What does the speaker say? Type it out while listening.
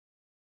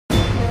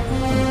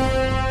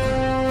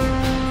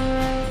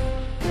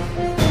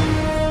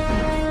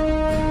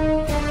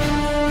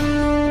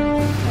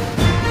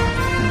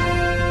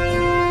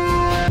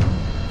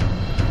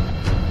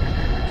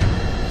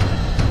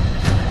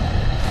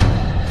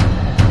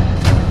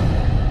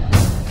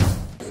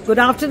Good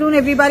afternoon,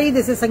 everybody.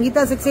 This is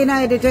Sangeeta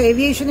Saxena, editor,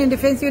 Aviation and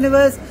Defence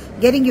Universe,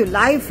 getting you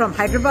live from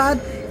Hyderabad.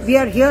 We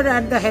are here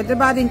at the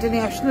Hyderabad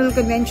International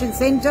Convention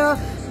Centre,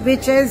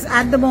 which is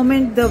at the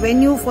moment the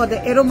venue for the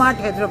Aeromart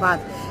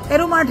Hyderabad.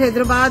 Aeromart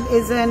Hyderabad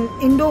is an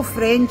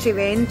Indo-French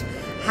event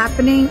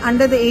happening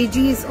under the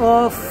aegis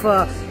of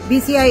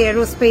BCI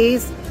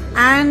Aerospace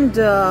and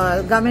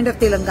Government of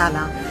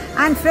Telangana.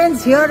 And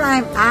friends, here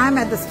I am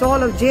at the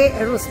stall of J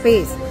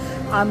Aerospace,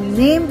 a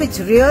name which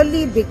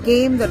really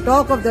became the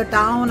talk of the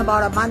town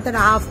about a month and a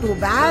half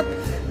back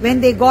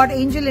when they got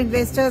angel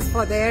investors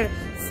for their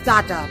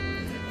startup.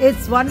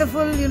 It's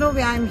wonderful, you know,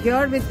 I'm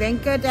here with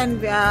Venkat, and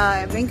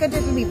Venkat,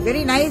 it will be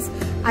very nice.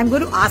 I'm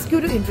going to ask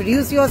you to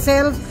introduce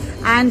yourself.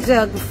 And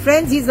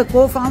friends, he's the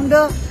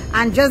co-founder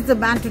and just the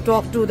man to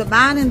talk to, the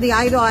man in the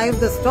eye of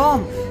the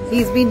storm.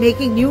 He's been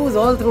making news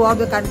all throughout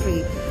the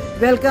country.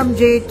 Welcome,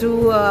 Jay, to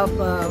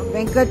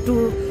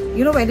Venkat.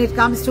 You know, when it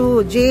comes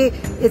to Jay,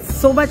 it's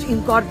so much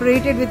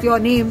incorporated with your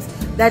names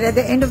that at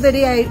the end of the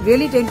day, I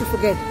really tend to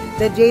forget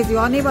that Jay is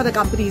your name or the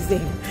company's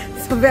name.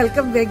 So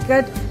welcome,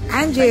 Venkat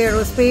and Jay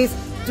Aerospace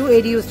to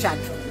ADU's chat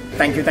room.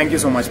 Thank you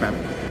so much, ma'am.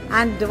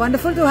 And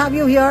wonderful to have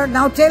you here.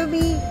 Now tell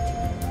me,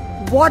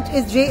 what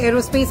is J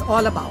Aerospace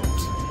all about?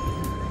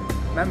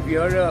 Ma'am, we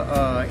are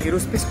an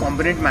aerospace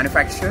component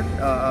manufacturer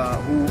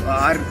who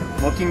are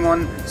working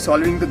on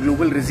solving the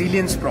global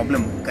resilience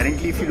problem.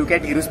 Currently, if you look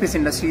at aerospace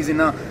industries in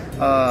a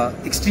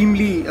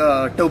extremely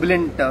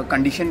turbulent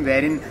condition,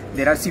 wherein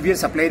there are severe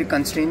supply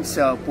constraints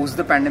post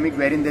the pandemic,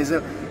 wherein there's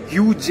a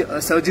huge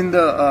surge in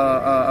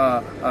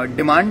the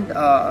demand,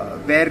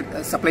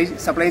 where supply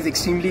is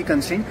extremely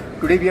constrained.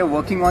 Today, we are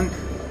working on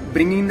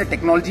bringing the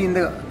technology and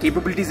the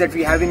capabilities that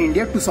we have in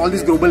India to solve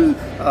this global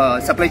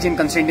supply chain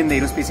constraint in the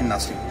aerospace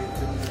industry.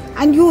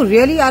 And you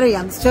really are a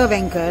youngster,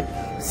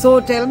 Venkat. So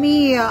tell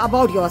me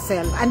about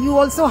yourself. And you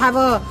also have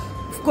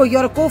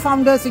you're a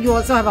co-founder, so you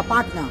also have a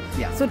partner.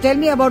 Yeah. So tell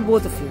me about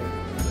both of you.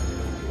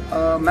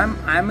 Ma'am,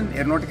 I am an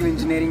aeronautical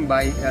engineer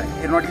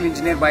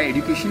by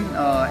education,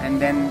 and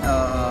then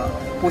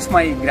post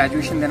my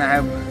graduation, then I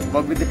have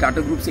worked with the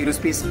Tata Group's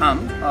aerospace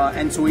arm,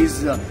 and so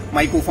is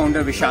my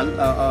co-founder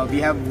Vishal. We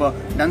have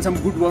done some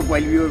good work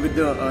while we were with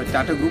the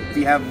Tata Group.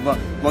 We have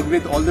worked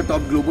with all the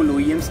top global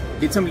OEMs,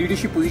 did some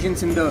leadership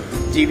positions in the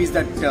JVs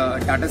that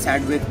Tata's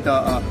had with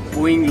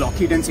Boeing,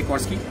 Lockheed and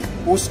Sikorsky.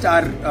 Post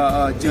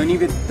our journey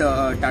with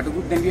Tata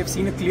Group, then we have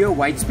seen a clear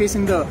white space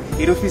in the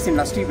aerospace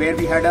industry, where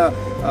we had a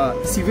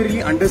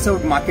severely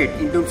underserved market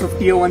in terms of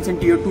tier 1s and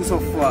tier 2s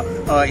of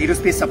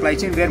aerospace supply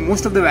chain, where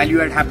most of the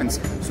value add happens.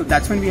 So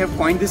that's when we have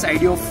coined this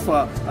idea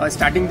of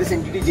starting this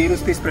entity, J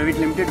Aerospace Private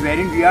Limited,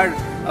 wherein we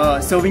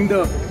are serving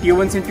the tier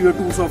 1s and tier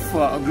 2s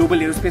of global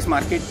aerospace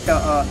market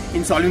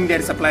in solving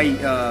their supply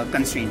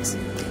constraints.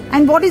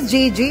 And what is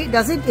JJ?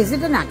 Is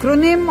it an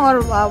acronym,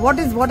 or what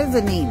is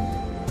the name?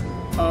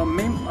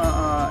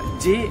 Ma'am,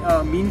 J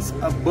means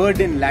a bird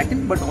in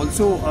Latin, but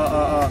also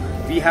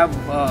we have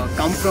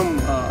come from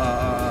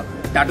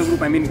Tata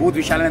Group. I mean, both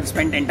Vishal and I have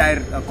spent entire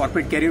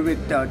corporate career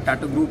with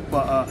Tata Group.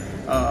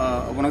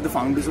 One of the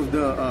founders of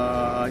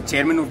the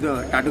chairman of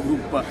the Tata Group,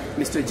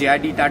 Mr.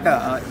 J.R.D.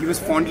 Tata, he was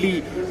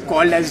fondly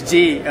called as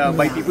J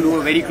by people who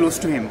were very close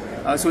to him.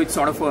 So it's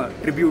sort of a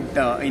tribute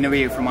in a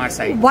way from our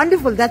side.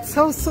 Wonderful. That's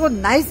so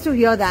nice to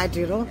hear that,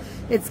 you know.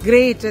 It's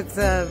great. It's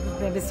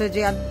Mr.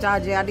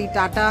 J.R.D.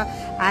 Tata,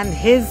 and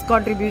his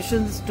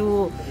contributions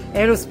to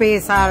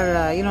aerospace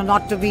are, you know,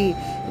 not to be,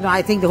 you know,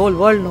 I think the whole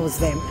world knows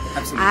them.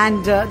 Absolutely.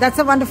 And that's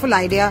a wonderful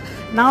idea.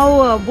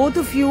 Now, both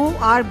of you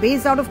are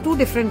based out of two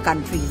different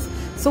countries.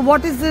 So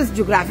what is this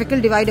geographical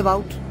divide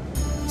about?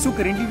 So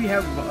currently we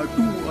have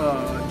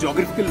two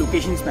geographical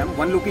locations, ma'am.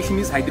 One location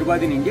is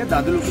Hyderabad in India, the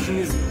other location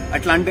is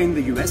Atlanta in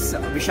the US.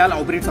 Vishal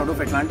operates out of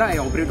Atlanta, I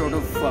operate out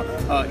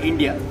of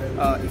India.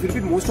 If you look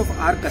at most of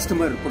our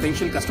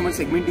potential customer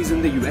segment is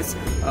in the US.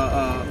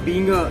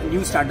 Being a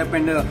new startup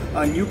and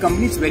a new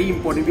company, it's very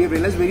important. We have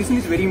realized very soon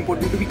it's very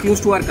important to be close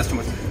to our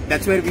customers.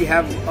 That's where we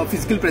have a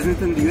physical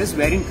presence in the US,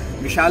 wherein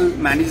Vishal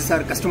manages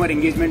our customer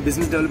engagement,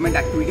 business development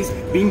activities,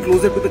 being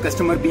closer to the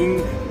customer, being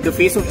the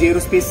face of J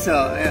Aerospace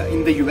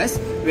in the US,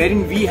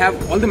 wherein we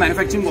have all the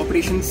manufacturing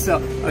operations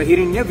here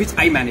in India, which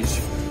I manage.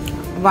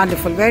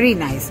 Wonderful, very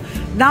nice.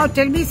 Now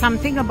tell me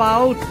something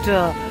about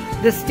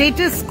the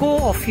status quo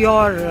of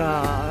your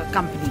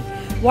company.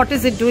 What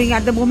is it doing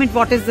at the moment?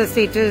 What is the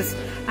status,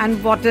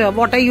 and what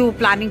are you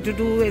planning to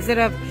do?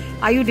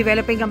 Are you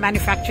developing a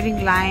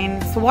manufacturing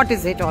line? So what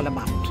is it all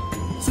about?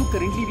 So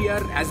currently we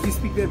are, as we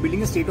speak, we are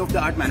building a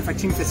state-of-the-art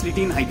manufacturing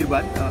facility in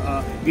Hyderabad.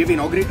 We have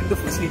inaugurated the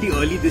facility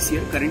early this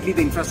year. Currently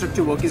the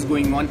infrastructure work is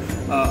going on.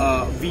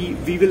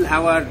 We will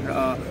have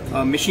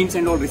our machines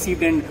and all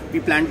received, and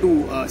we plan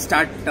to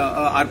start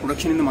our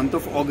production in the month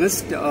of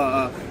August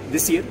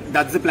this year.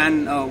 That's the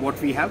plan what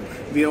we have.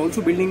 We are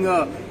also building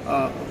a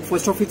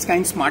first of its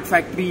kind smart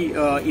factory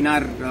in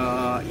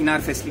our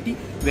facility,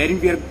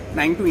 wherein we are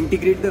trying to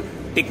integrate the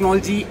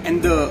technology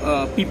and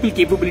the people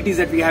capabilities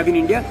that we have in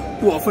India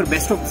to offer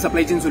best of the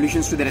supply chain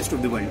solutions to the rest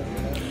of the world.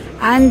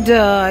 And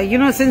you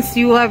know, since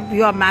you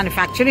are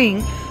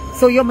manufacturing,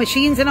 So your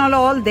machines and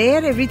all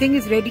there, everything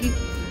is ready?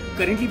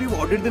 Currently, we've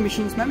ordered the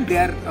machines, ma'am. They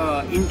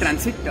are in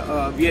transit.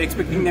 We are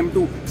expecting them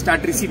to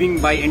start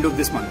receiving by end of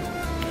this month.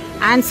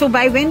 And so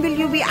by when will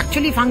you be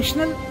actually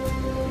functional?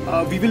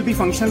 We will be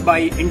functional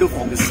by end of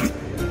August.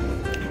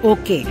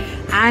 Okay.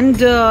 And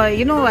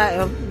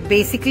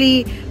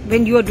basically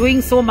when you are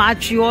doing so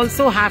much, you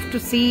also have to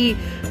see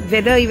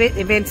whether,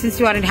 even since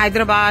you are in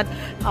Hyderabad,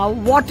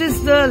 what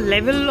is the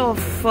level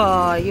of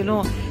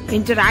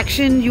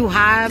interaction you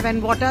have,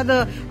 and are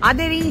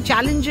there any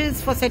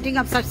challenges for setting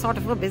up such sort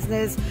of a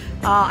business?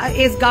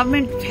 Is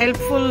government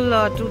helpful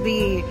to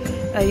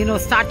the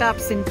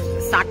startups in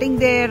starting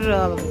their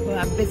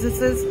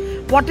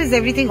businesses? What is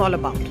everything all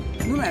about?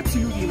 No,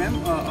 absolutely, ma'am.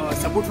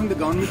 Support from the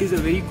government is a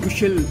very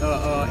crucial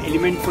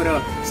element for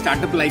a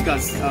startup like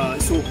us.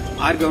 So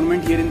our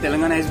government here in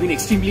Telangana has been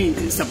extremely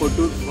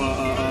supportive.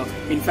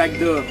 In fact,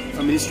 the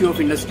Ministry of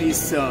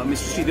Industries,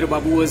 Mr. Sridhar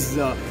Babu was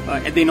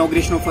at the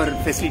inauguration of our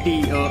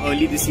facility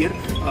early this year.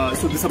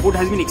 So the support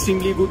has been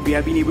extremely good. We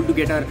have been able to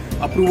get our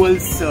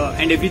approvals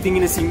and everything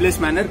in a seamless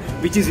manner,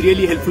 which is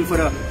really helpful for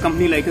a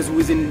company like us who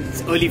is in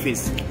its early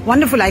phase.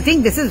 Wonderful. I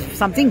think this is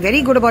something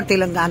very good about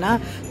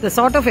Telangana. The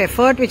sort of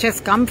effort which has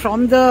come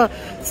from the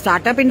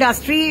startup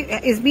industry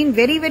has been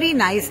very, very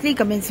nicely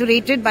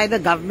commensurated by the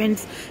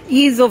government's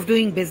ease of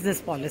doing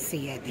business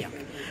policy, I think.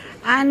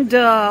 And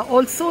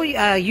also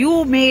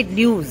you made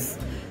news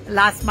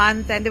last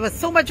month, and there was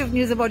so much of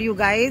news about you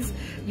guys.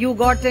 You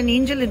got an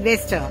angel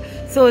investor.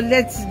 So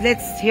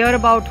let's hear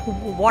about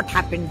what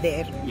happened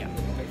there. Yeah.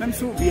 Ma'am,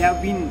 so we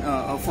have been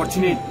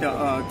fortunate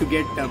to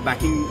get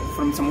backing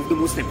from some of the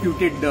most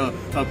reputed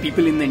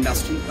people in the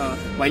industry.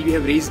 While we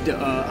have raised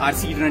our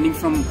seed running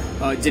from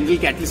General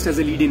Catalyst as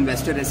a lead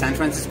investor, a San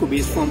Francisco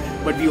based firm,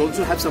 but we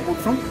also have support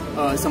from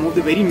some of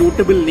the very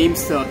notable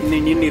names in the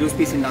Indian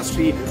aerospace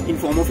industry in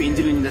form of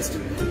angel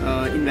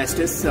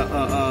investors.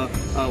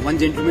 One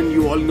gentleman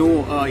you all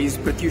know is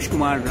Pratyush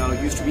Kumar,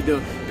 used to be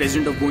the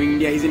president of Boeing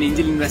India. He's an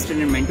angel investor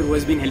and mentor who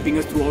has been helping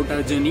us throughout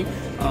our journey.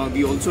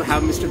 We also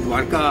have Mr.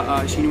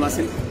 Dwarka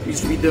Srinivasan, who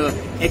used to be the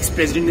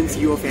ex-president and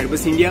CEO of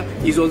Airbus India.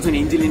 He's also an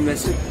angel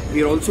investor.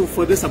 We are also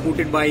further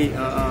supported by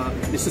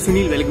Mr.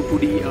 Sunil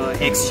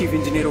Velagapudi, ex-chief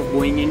engineer of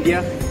Boeing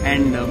India,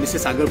 and Mr.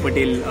 Sagar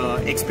Patel,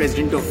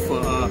 ex-president of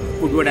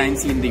Woodward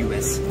INC in the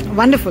US.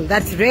 Wonderful.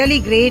 That's really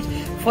great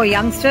for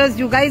youngsters.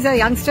 You guys are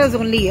youngsters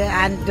only,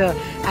 and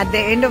at the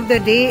end of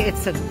the day,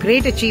 it's a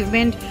great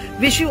achievement.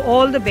 Wish you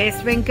all the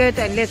best, Venkat,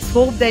 and let's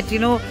hope that,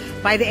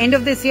 by the end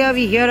of this year,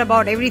 we hear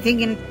about everything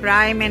in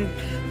prime and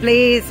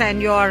place,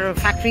 and your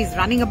factories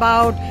running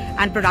about,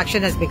 and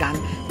production has begun.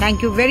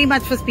 Thank you very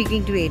much for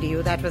speaking to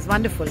ADU. That was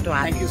wonderful to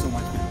have. Thank you so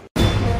much.